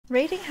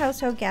Rating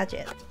household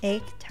gadget,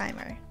 egg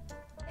timer.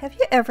 Have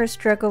you ever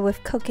struggled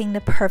with cooking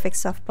the perfect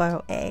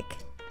soft-boiled egg?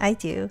 I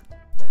do.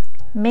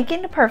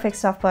 Making the perfect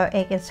soft-boiled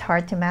egg is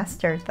hard to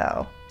master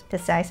though. The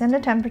size and the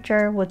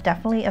temperature will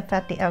definitely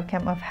affect the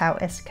outcome of how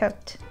it's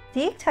cooked.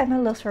 The egg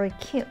timer looks very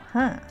cute,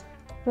 huh?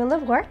 Will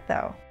it work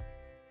though?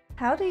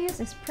 How to use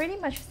is pretty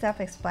much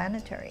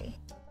self-explanatory.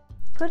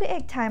 Put the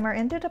egg timer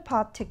into the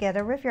pot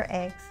together with your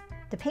eggs.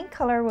 The pink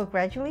color will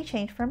gradually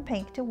change from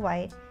pink to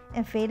white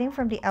and fading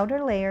from the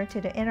outer layer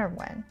to the inner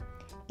one.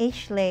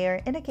 Each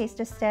layer indicates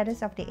the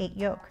status of the egg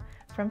yolk,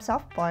 from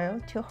soft boil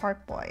to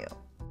hard boil.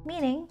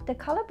 Meaning, the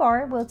color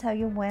bar will tell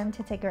you when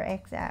to take your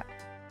eggs out.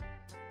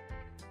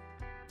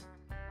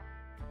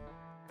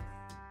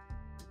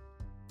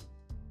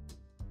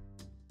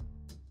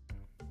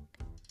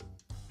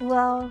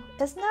 Well,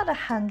 it's not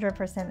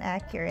 100%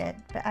 accurate,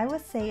 but I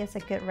would say it's a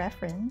good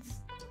reference.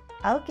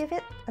 I'll give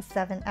it a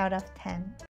 7 out of 10.